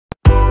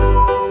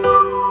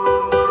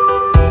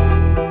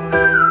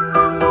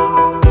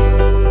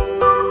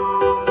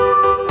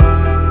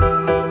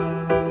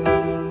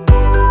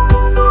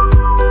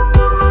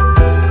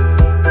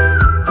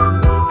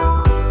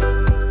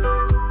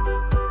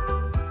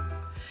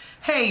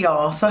Hey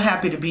y'all, so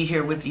happy to be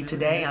here with you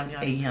today on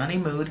a Yohnee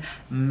Moode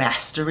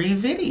Mastery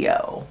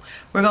video.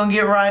 We're gonna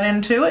get right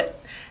into it.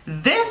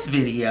 This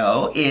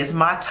video is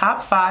my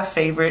top 5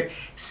 favorite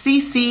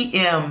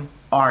CCM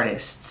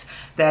artists.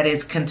 That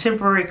is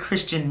contemporary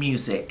Christian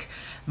music.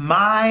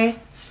 My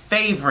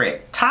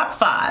favorite, top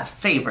 5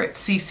 favorite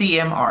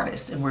CCM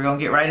artists. And we're gonna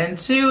get right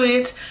into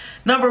it.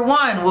 Number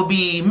 1 will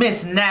be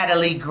Miss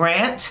Natalie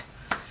Grant,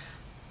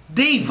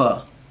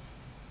 diva.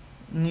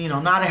 You know,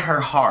 not in her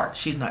heart.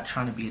 She's not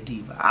trying to be a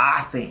diva.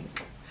 I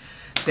think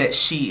that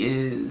she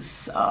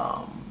is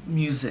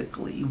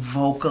musically,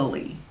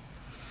 vocally.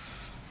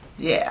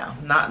 Yeah,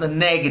 not the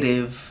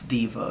negative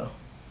diva,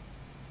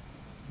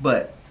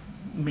 but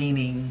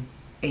meaning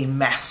a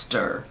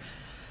master,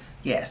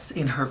 yes,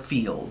 in her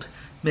field.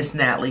 Miss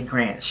Natalie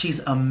Grant.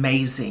 She's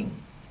amazing.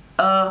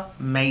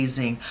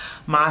 Amazing.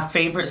 My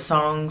favorite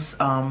songs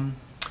by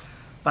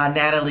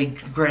Natalie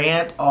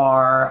Grant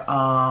are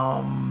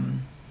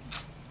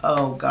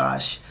oh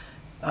gosh,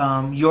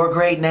 Your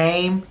Great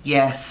Name.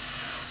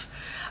 Yes,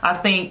 I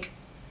think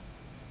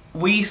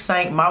we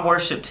sang, my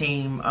worship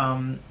team,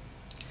 I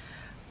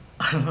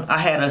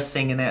had us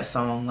singing that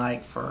song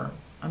like for,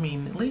 I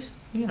mean, at least,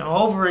 you know,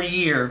 over a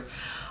year,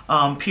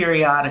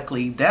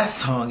 periodically. That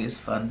song is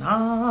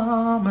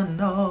phenomenal.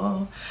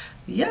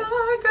 Your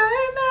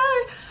Great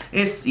Name.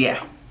 It's,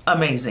 yeah,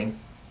 amazing.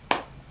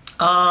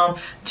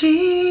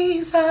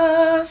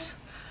 Jesus,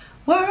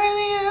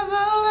 worthy is the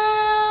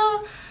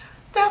Lamb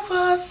that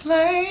was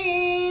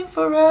slain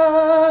for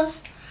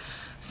us.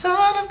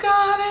 Son of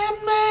God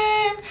and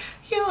man,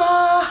 you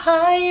are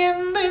high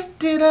and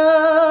lifted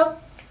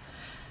up.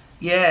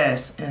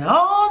 Yes, and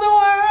all the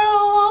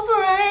world will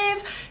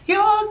praise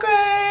your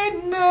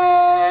great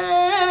name.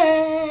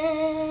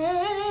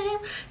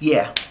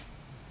 Yeah,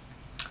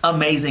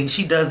 amazing.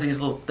 She does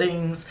these little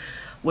things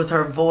with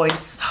her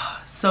voice.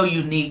 So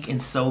unique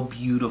and so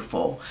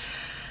beautiful.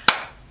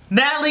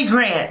 Natalie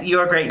Grant,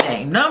 Your Great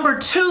Name. Number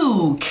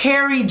 2,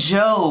 Kari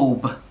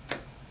Jobe.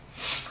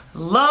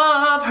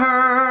 Love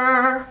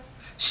her.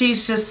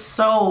 She's just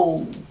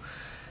so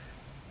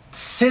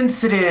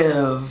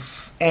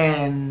sensitive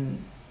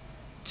and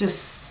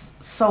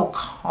just so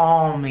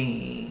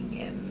calming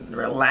and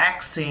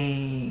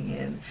relaxing,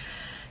 and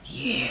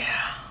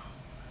yeah,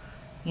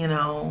 you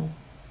know,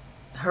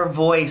 her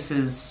voice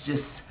is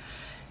just,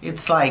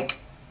 it's like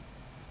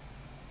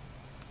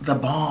the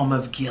balm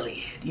of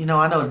Gilead. You know,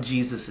 I know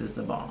Jesus is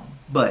the balm,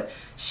 but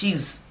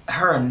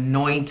her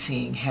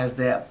anointing has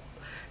that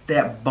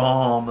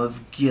balm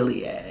of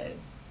Gilead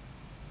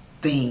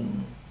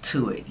thing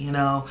to it, you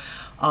know.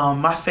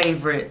 My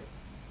favorite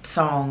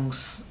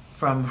songs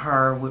from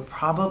her would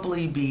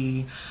probably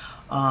be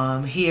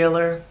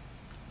Healer,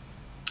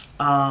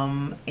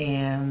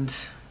 and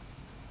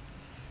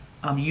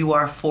You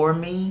Are For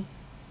Me.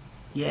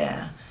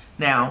 Yeah.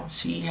 Now,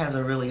 she has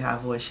a really high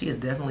voice. She is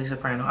definitely a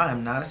soprano. I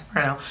am not a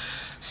soprano.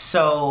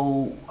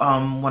 So,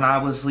 when I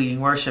was leading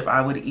worship,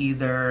 I would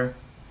either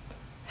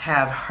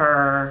have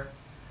her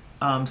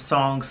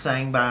songs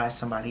sang by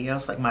somebody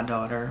else, like my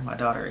daughter. My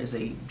daughter is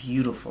a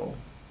beautiful,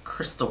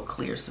 crystal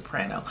clear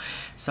soprano.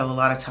 So, a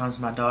lot of times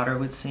my daughter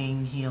would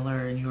sing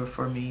Healer and You Are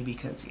For Me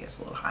because, yeah, it's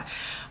a little high.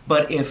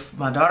 But if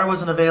my daughter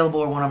wasn't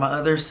available, or one of my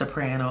other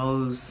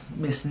sopranos,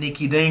 Miss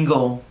Nikki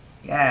Dingle,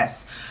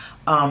 yes,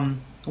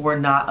 were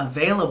not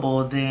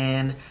available,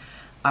 then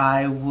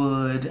I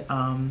would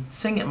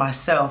sing it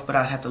myself, but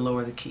I'd have to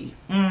lower the key.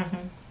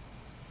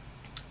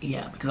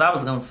 Yeah, because I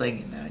was gonna sing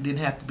it now. It didn't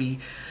have to be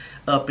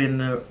up in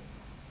the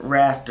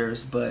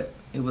rafters, but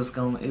it was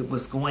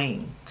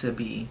going to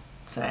be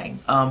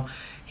sang.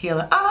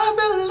 Healer, I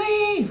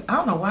believe. I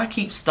don't know why I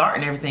keep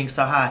starting everything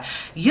so high.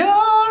 You're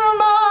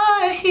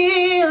my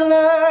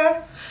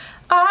healer.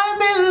 I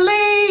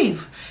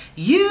believe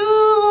you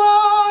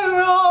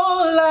are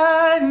all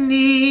I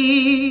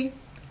need.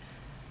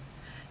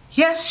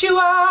 Yes, you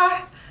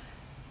are.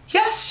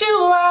 Yes, you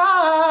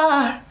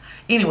are.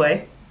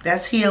 Anyway,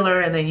 that's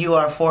Healer, and then You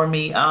Are For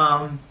Me,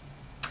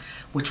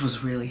 which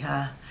was really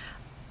high.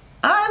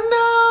 I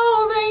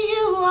know that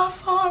you are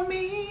for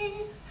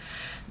me.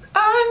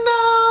 I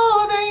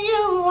know that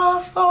you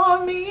are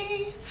for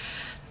me.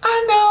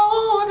 I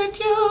know that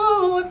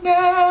you would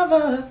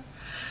never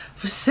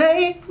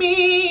forsake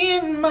me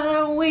in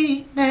my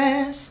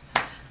weakness.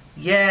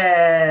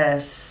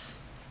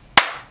 Yes.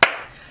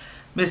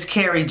 Miss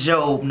Kari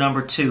Jobe,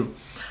 number 2.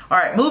 All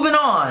right, moving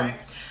on.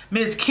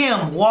 Miss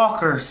Kim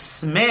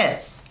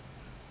Walker-Smith.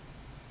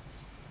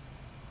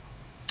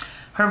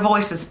 Her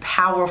voice is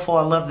powerful.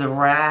 I love the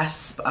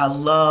rasp. I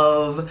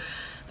love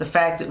the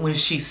fact that when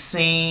she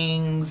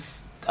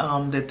sings,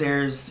 that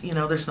there's, you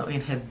know, there's no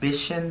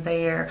inhibition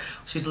there.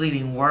 She's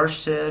leading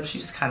worship. She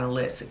just kind of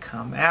lets it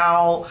come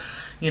out.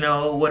 You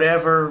know,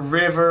 whatever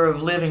river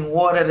of living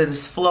water that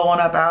is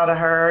flowing up out of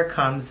her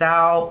comes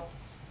out.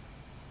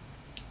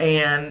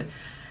 And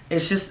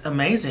it's just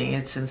amazing.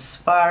 It's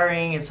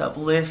inspiring. It's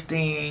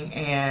uplifting.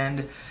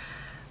 And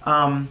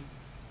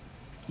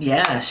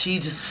yeah, she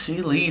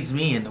leads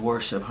me into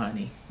worship,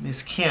 honey.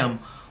 Miss Kim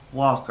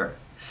Walker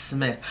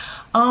Smith.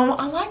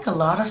 I like a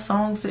lot of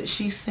songs that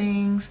she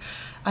sings.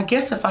 I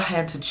guess if I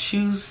had to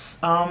choose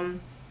a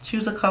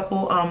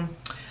couple,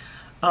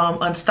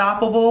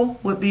 Unstoppable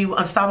would be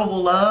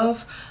Unstoppable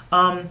Love.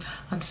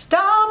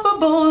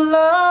 Unstoppable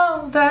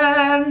love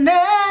that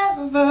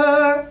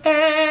never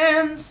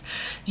ends.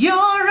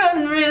 You're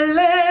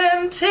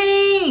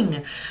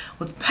unrelenting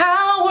with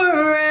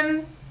power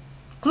and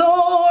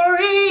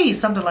glory.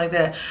 Something like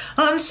that.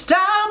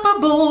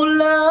 Unstoppable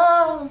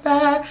love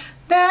that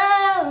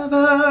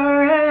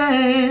never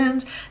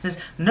ends. There's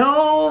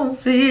no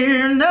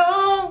fear,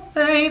 no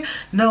pain,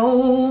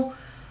 no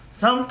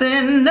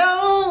something,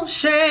 no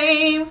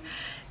shame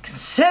can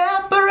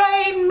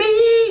separate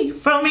me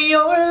from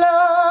your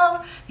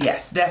love.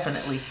 Yes,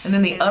 definitely. And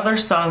then the other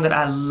song that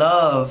I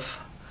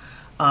love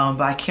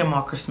by Kim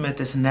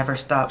Walker-Smith is Never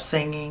Stop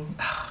Singing.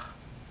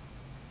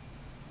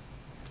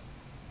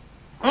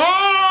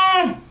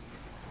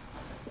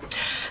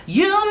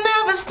 You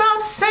never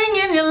stop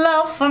singing your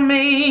love for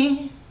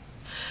me.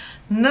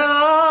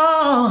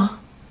 No.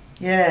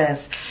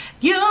 Yes.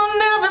 You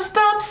never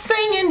stop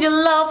singing your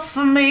love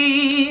for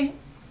me.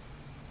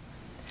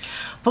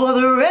 For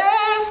the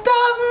rest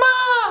of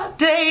my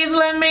days,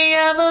 let me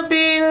ever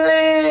be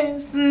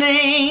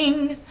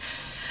listening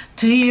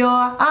to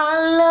your I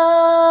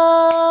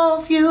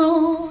love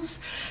yous,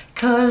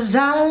 'cause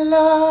I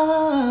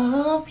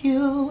love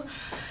you.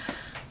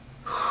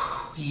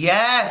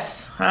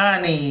 Yes,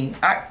 honey.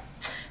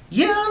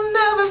 You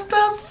never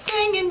stop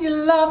singing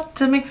your love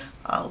to me.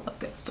 I love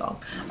that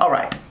song. All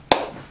right.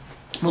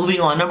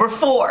 Moving on. Number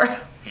 4.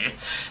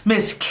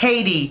 Miss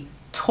Kari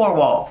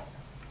Torwalt.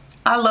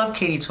 I love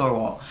Kari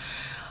Torwalt.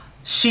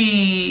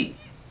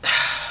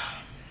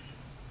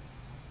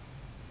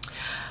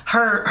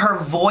 Her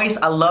voice,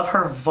 I love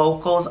her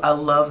vocals. I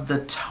love the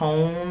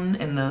tone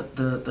and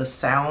the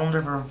sound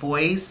of her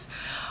voice.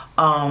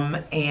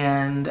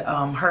 And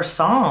her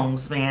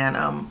songs,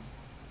 man.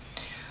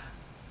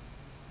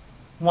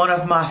 One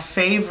of my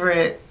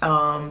favorite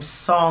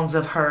songs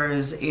of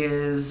hers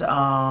is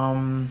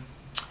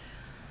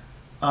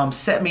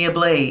Set Me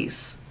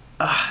Ablaze.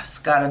 It's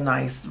got a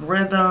nice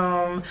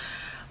rhythm.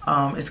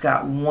 It's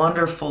got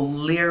wonderful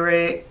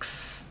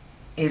lyrics.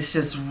 It's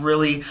just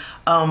really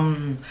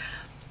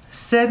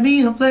set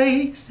me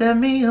ablaze,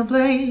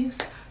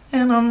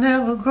 and I'll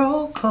never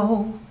grow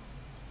cold.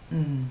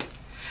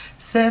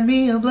 Set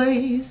me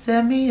ablaze,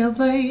 I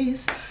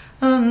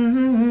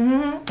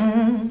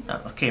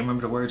can't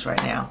remember the words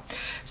right now.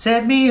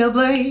 Set me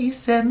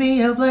ablaze, and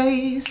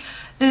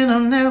I'll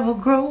never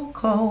grow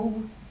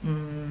cold.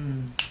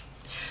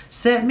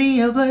 Set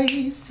me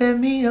ablaze,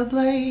 Then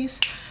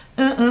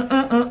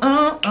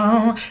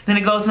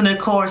it goes into the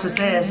chorus. It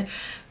says,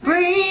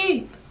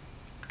 breathe,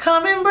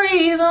 come and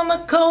breathe on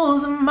the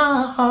coals of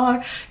my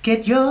heart.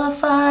 Get your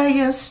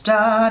fire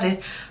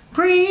started.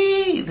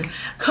 Breathe,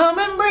 come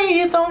and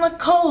breathe on the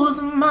coals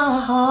of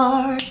my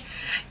heart.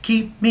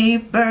 Keep me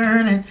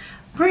burning.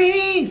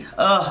 Breathe.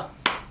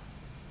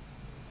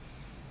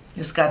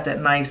 It's got that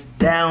nice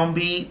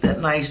downbeat, that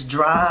nice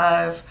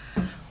drive.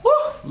 Woo,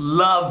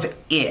 love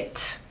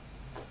it.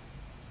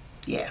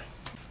 Yeah.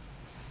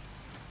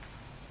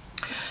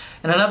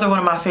 And another one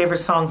of my favorite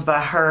songs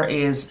by her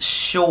is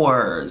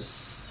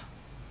Shores.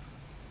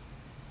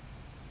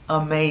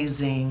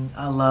 Amazing.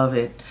 I love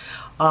it.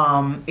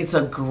 It's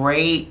a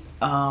great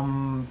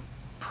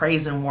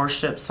praise and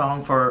worship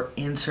song for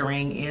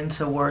entering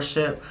into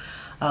worship.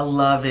 I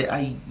love it.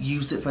 I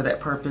use it for that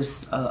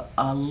purpose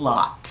a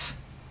lot.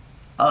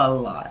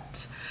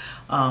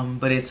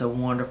 But it's a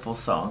wonderful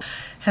song.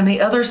 And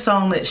the other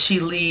song that she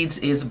leads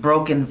is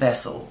Broken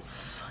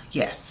Vessels.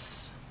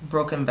 Yes,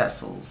 Broken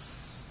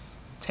Vessels.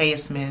 Taya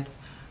Smith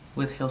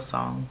with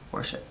Hillsong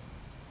Worship.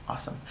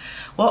 Awesome.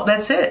 Well,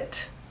 that's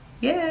it.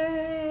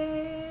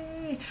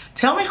 Yay!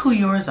 Tell me who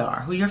yours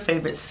are, who your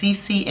favorite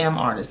CCM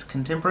artists,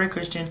 contemporary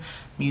Christian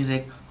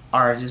music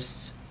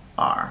artists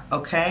are,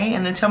 okay?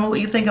 And then tell me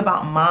what you think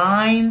about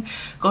mine.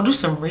 Go do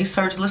some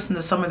research, listen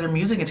to some of their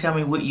music, and tell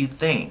me what you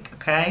think,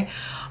 okay?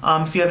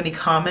 If you have any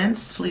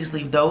comments, please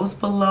leave those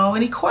below.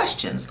 Any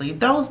questions,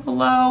 leave those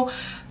below.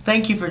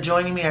 Thank you for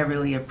joining me. I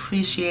really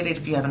appreciate it.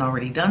 If you haven't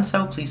already done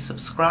so, please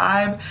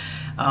subscribe.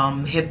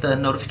 Hit the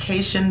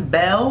notification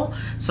bell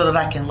so that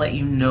I can let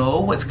you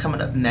know what's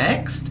coming up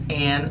next.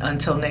 And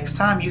until next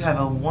time, you have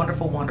a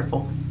wonderful,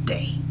 wonderful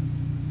day.